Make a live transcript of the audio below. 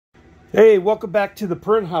Hey, welcome back to the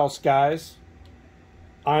print house, guys.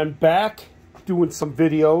 I'm back doing some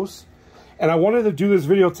videos, and I wanted to do this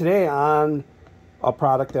video today on a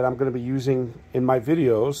product that I'm going to be using in my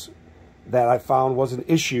videos that I found was an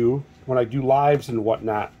issue when I do lives and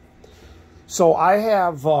whatnot. So I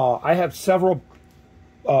have several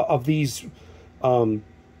of these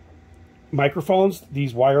microphones,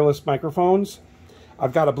 these wireless microphones.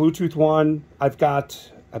 I've got a Bluetooth one.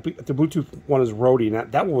 The Bluetooth one is Rode, and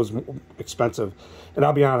that one was expensive. And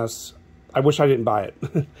I'll be honest, I wish I didn't buy it.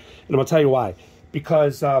 And I'm going to tell you why.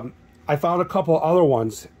 Because I found a couple other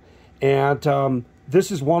ones, and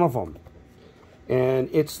this is one of them. And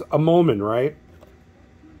it's a Moment, right?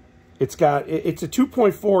 It's a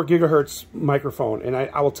 2.4 gigahertz microphone, and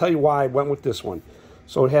I will tell you why I went with this one.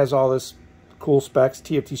 So it has all this cool specs,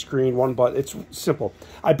 TFT screen, one button. It's simple.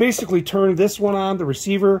 I basically turned this one on, the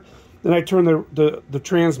receiver. Then I turned the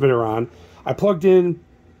transmitter on. I plugged in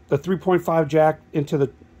the 3.5 jack into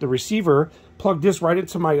the receiver, plugged this right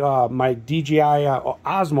into my my DJI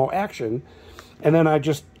Osmo Action, and then I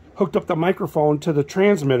just hooked up the microphone to the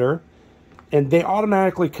transmitter, and they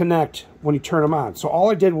automatically connect when you turn them on. So all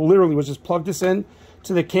I did literally was just plug this in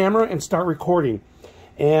to the camera and start recording.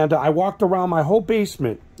 And I walked around my whole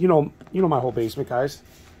basement. You know my whole basement, guys.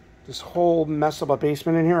 This whole mess of a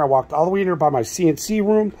basement in here. I walked all the way in here by my CNC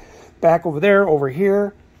room, back over there, over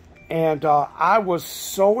here, and I was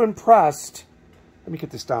so impressed. Let me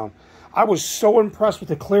get this down. I was so impressed with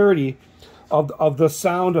the clarity of the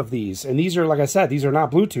sound of these. And these are, like I said, these are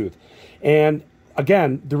not Bluetooth. And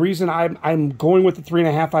again, the reason I'm going with the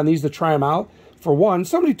 3.5 on these to try them out, for one,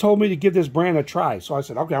 somebody told me to give this brand a try. So I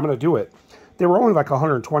said, okay, I'm going to do it. They were only like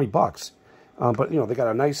 $120. But, you know, they got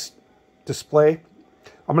a nice display.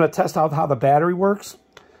 I'm going to test out how the battery works.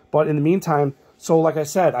 But in the meantime, so like I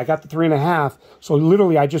said, I got the 3.5. So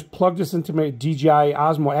literally, I just plugged this into my DJI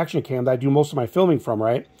Osmo Action Cam that I do most of my filming from,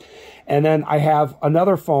 right? And then I have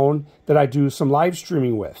another phone that I do some live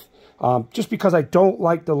streaming with. Just because I don't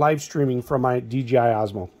like the live streaming from my DJI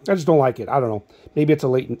Osmo. I just don't like it. I don't know. Maybe it's a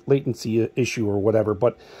latency issue or whatever.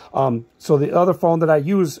 But so the other phone that I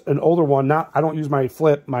use, an older one, I don't use my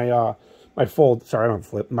Flip, my Fold. Sorry, I don't have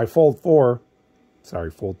Flip. My Fold 4.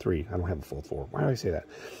 Sorry, Fold 3. I don't have a Fold 4. Why did I say that?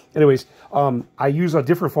 Anyways, I use a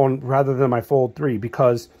different phone rather than my Fold 3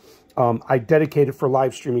 because I dedicate it for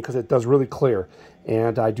live streaming because it does really clear.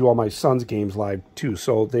 And I do all my son's games live too,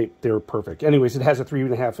 so they're perfect. Anyways, it has a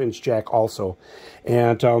 3.5-inch jack also.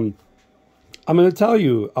 And I'm going to tell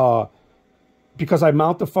you, because I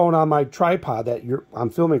mount the phone on my tripod that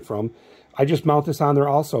I'm filming from, I just mount this on there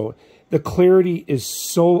also. The clarity is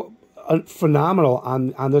so phenomenal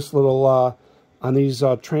on this little... on these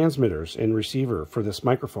transmitters and receiver for this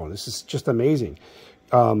microphone. This is just amazing.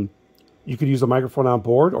 You could use a microphone on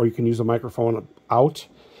board, or you can use a microphone out.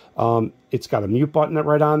 It's got a mute button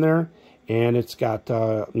right on there, and it's got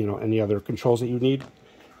you know, any other controls that you need.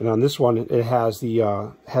 And on this one, it has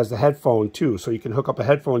the headphone too, so you can hook up a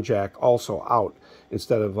headphone jack also out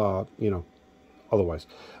instead of you know, otherwise.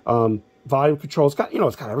 Volume control. It's got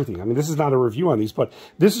everything. I mean, this is not a review on these, but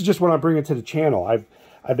this is just what I'm bringing to the channel.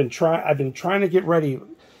 I've been trying to get ready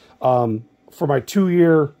for my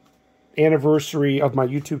 2-year anniversary of my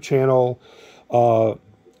YouTube channel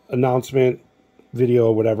announcement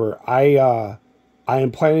video, whatever. I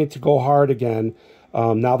am planning to go hard again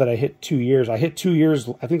now that I hit 2 years. I hit 2 years,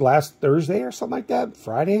 I think last Thursday or something like that,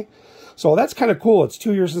 Friday. So that's kind of cool. It's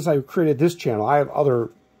 2 years since I created this channel. I have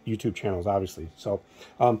other YouTube channels, obviously. So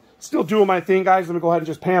still doing my thing, guys. Let me go ahead and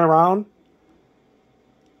just pan around.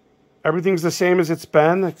 Everything's the same as it's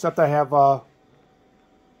been, except I have a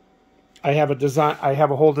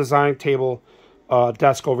whole design table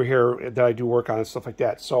desk over here that I do work on and stuff like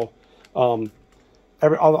that. So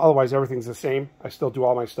otherwise everything's the same. I still do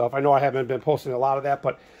all my stuff. I know I haven't been posting a lot of that,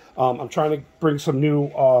 but I'm trying to bring some new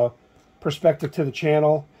perspective to the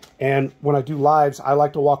channel. And when I do lives, I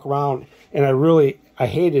like to walk around, and I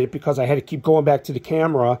hated it because I had to keep going back to the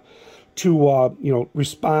camera to you know,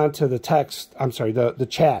 respond to the text. I'm sorry, the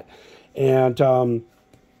chat. And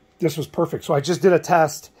this was perfect. So I just did a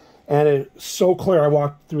test, and it's so clear. I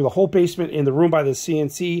walked through the whole basement in the room by the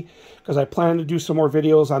CNC because I plan to do some more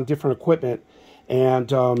videos on different equipment,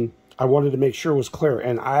 and I wanted to make sure it was clear.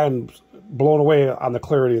 And I'm blown away on the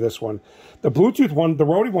clarity of this one. The Bluetooth one, the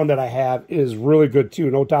Rode one that I have, is really good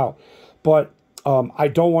too, no doubt. But I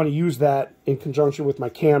don't want to use that in conjunction with my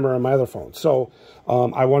camera and my other phone. So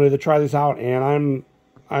I wanted to try this out, and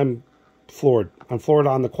I'm floored. I'm floored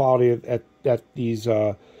on the quality that these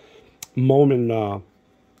Moment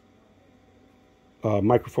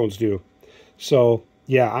microphones do. So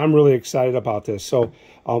yeah, I'm really excited about this. So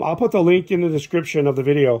I'll put the link in the description of the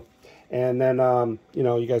video, And then, you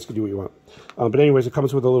know, you guys can do what you want. But anyways, it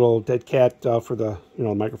comes with a little dead cat for the, you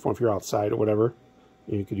know, microphone if you're outside or whatever.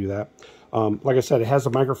 You could do that. Like I said, it has a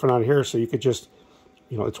microphone on here, so you could just,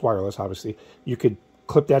 you know, it's wireless, obviously. You could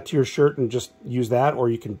clip that to your shirt and just use that, or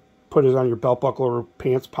you can put it on your belt buckle or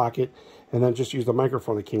pants pocket and then just use the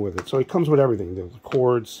microphone that came with it. So it comes with everything. The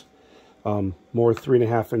cords, more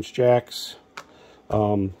 3.5-inch jacks.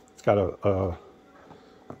 It's got a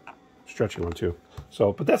stretchy one too.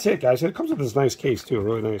 So, but that's it, guys. It comes with this nice case too,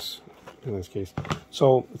 really nice case.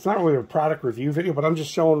 So it's not really a product review video, but I'm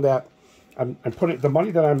just showing that I'm putting the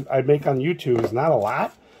money that I make on YouTube is not a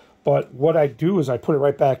lot, but what I do is I put it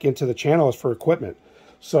right back into the channel as for equipment.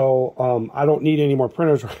 So I don't need any more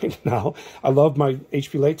printers right now. I love my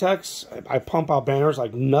HP Latex. I pump out banners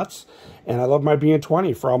like nuts, and I love my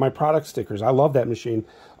BN20 for all my product stickers. I love that machine.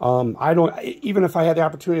 I don't, even if I had the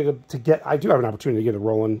opportunity to get, I do have an opportunity to get a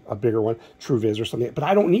Roland, a bigger one, TrueViz or something, but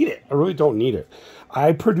I don't need it. I really don't need it.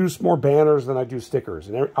 I produce more banners than I do stickers,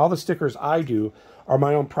 and all the stickers I do are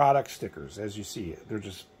my own product stickers, as you see. They're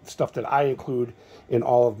just stuff that I include in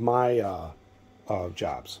all of my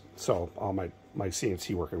jobs. So all my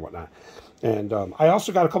CNC work and whatnot. And I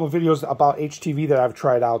also got a couple of videos about HTV that I've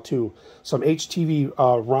tried out too. Some HTV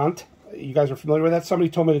runt. You guys are familiar with that? Somebody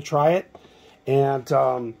told me to try it, and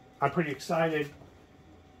I'm pretty excited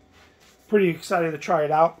to try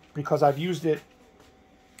it out because I've used it.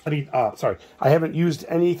 I haven't used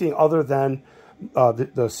anything other than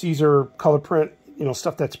the Caesar color print, you know,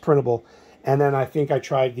 stuff that's printable. And then I think I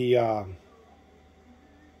tried the I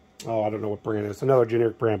don't know what brand it is. Another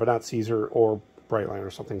generic brand, but not Caesar or Brightline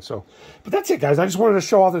or something. So, but that's it, guys. I just wanted to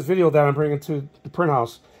show off this video that I'm bringing to the print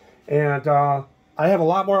house. And I have a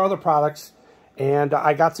lot more other products. And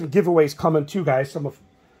I got some giveaways coming too, guys. Some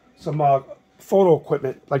photo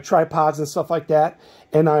equipment, like tripods and stuff like that.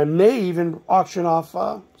 And I may even auction off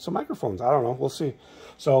some microphones. I don't know. We'll see.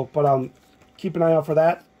 So, but keep an eye out for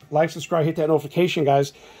that. Like, subscribe, hit that notification,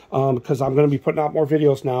 guys, because I'm going to be putting out more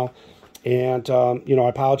videos now. And, you know, I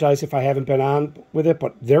apologize if I haven't been on with it,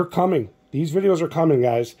 but they're coming. These videos are coming,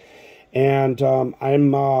 guys. And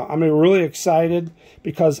I'm really excited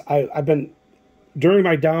because I've been, during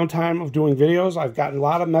my downtime of doing videos, I've gotten a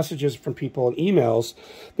lot of messages from people and emails.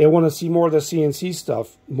 They want to see more of the CNC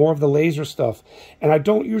stuff, more of the laser stuff. And I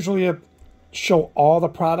don't usually show all the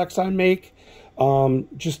products I make,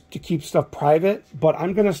 just to keep stuff private. But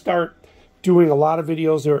I'm going to start doing a lot of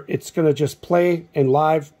videos there. It's going to just play in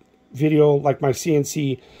live video, like my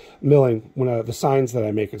CNC milling, when the signs that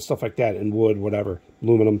I make and stuff like that, in wood, whatever,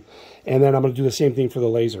 aluminum. And then I'm going to do the same thing for the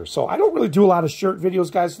laser. So I don't really do a lot of shirt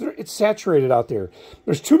videos, guys. It's saturated out there.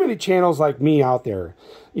 There's too many channels like me out there.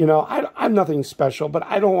 You know, I'm nothing special, but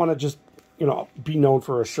I don't want to just, you know, be known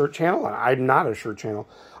for a shirt channel. I'm not a shirt channel.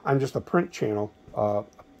 I'm just a print channel,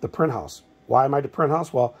 the print house. Why am I the print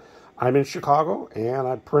house? Well, I'm in Chicago, and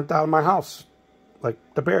I print out of my house, like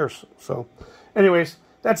the Bears. So anyways,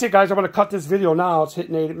 that's it, guys. I'm going to cut this video now. It's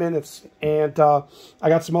hitting 8 minutes. And I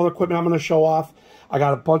got some other equipment I'm going to show off. I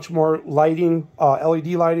got a bunch more lighting, LED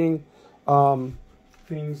lighting,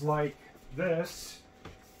 things like this.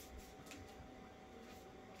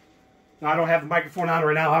 Now, I don't have the microphone on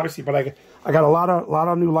right now, obviously, but I got a lot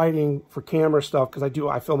of new lighting for camera stuff because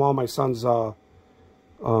I film all my son's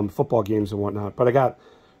football games and whatnot. But I got,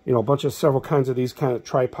 you know, several kinds of these kind of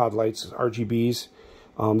tripod lights, RGBs.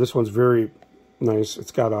 This one's very nice.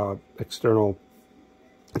 It's got a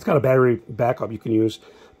battery backup you can use,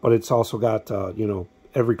 but it's also got you know,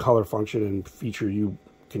 every color function and feature you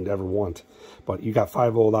can ever want. But you got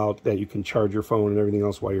 5-volt out that you can charge your phone and everything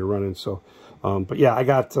else while you're running. So but yeah, I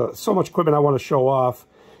got so much equipment I want to show off.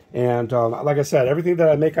 And like I said, everything that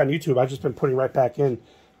I make on YouTube, I've just been putting right back in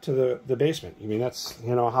to the basement. I mean, that's,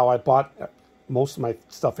 you know, how I bought most of my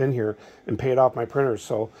stuff in here and paid off my printers.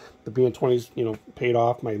 So the BN20s, you know, paid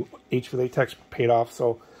off. My HP Latex paid off.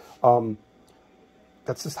 So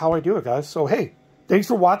that's just how I do it, guys. So hey, thanks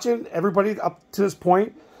for watching, everybody up to this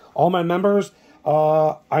point. All my members.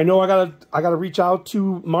 I know I gotta reach out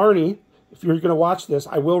to Marnie. If you're gonna watch this,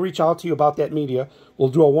 I will reach out to you about that media. We'll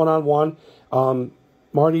do a one-on-one.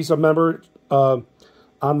 Marnie's a member on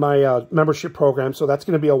my membership program, so that's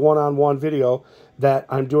going to be a one-on-one video that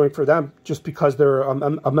I'm doing for them just because they're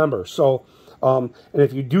a member. So, and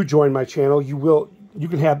if you do join my channel, you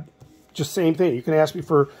can have just same thing. You can ask me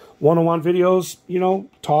for one-on-one videos, you know,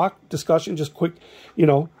 talk, discussion, just quick, you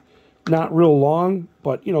know, not real long,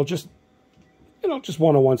 but, you know, just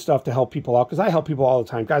one-on-one stuff to help people out, because I help people all the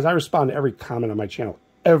time. Guys, I respond to every comment on my channel,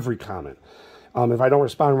 every comment. If I don't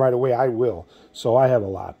respond right away, I will. So I have a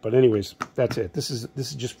lot. But anyways, that's it. This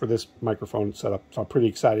is just for this microphone setup. So I'm pretty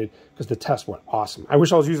excited because the test went awesome. I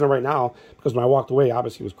wish I was using it right now because when I walked away,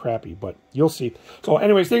 obviously it was crappy. But you'll see. So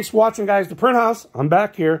anyways, thanks for watching, guys. The Print House. I'm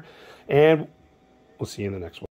back here. And we'll see you in the next one.